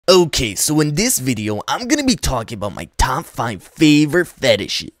Okay, so in this video, I'm gonna be talking about my top 5 favorite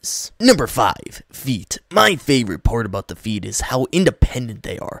fetishes. Number 5, feet. My favorite part about the feet is how independent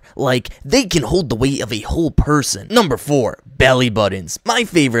they are. Like, they can hold the weight of a whole person. Number 4, belly buttons. My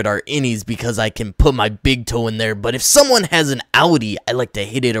favorite are innies because I can put my big toe in there, but if someone has an outie, I like to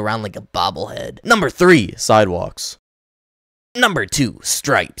hit it around like a bobblehead. Number 3, sidewalks. Number 2,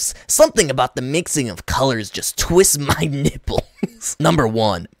 stripes. Something about the mixing of colors just twists my nipples. Number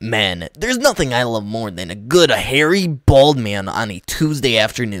 1, men. There's nothing I love more than a good hairy bald man on a Tuesday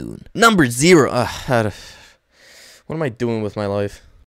afternoon. Number 0, what am I doing with my life?